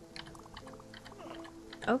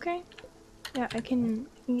 Okay. Yeah, I can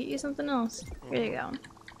get you something else. Here you go.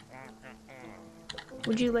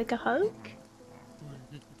 Would you like a hug?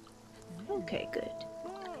 Okay, good.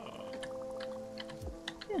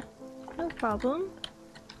 Yeah, no problem.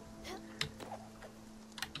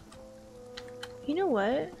 You know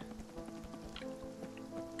what?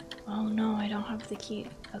 Oh no, I don't have the key.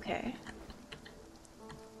 Okay.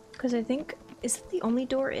 Because I think... Is it the only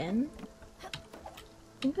door in?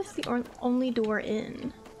 I think that's the only door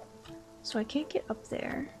in. So I can't get up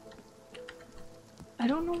there. I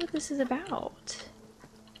don't know what this is about.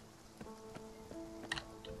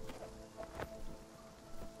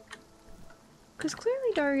 Because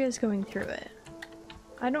clearly Daria is going through it.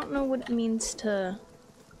 I don't know what it means to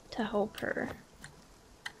help her.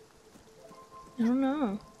 I don't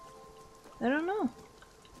know. I don't know.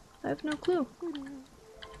 I have no clue.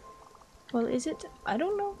 Well, is it? I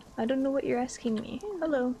don't know. I don't know what you're asking me.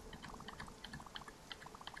 Hello.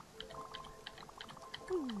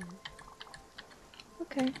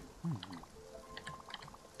 Okay.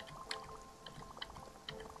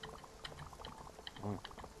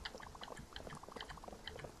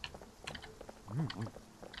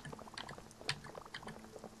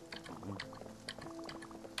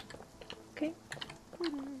 Okay.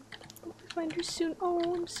 Hope we find her soon. Oh,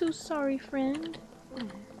 I'm so sorry, friend.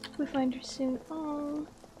 We find her soon. Oh.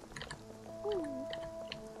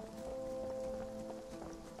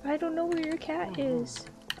 I don't know where your cat is.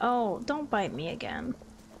 Oh, don't bite me again.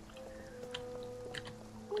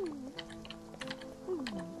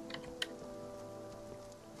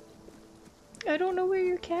 I don't know where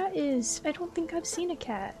your cat is. I don't think I've seen a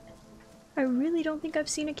cat. I really don't think I've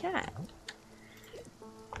seen a cat.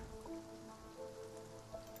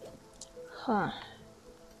 Huh.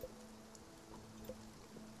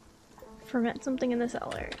 Ferment something in the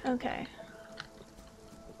cellar. Okay.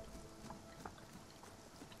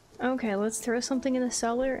 Okay, let's throw something in the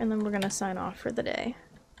cellar and then we're gonna sign off for the day.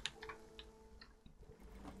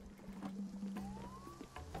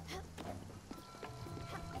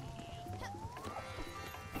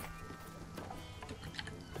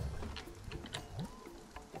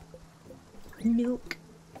 Nuke.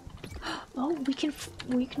 Oh, we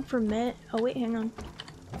can ferment. Oh wait, hang on.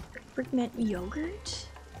 Ferment yogurt?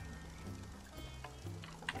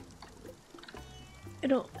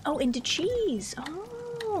 It'll. Oh, into cheese.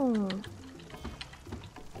 Oh,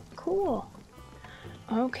 cool.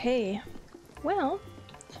 Okay. Well,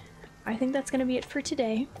 I think that's gonna be it for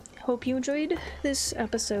today. Hope you enjoyed this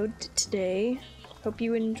episode today. Hope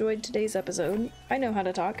you enjoyed today's episode. I know how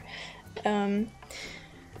to talk.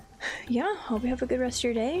 Yeah, hope you have a good rest of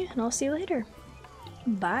your day, and I'll see you later.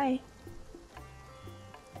 Bye.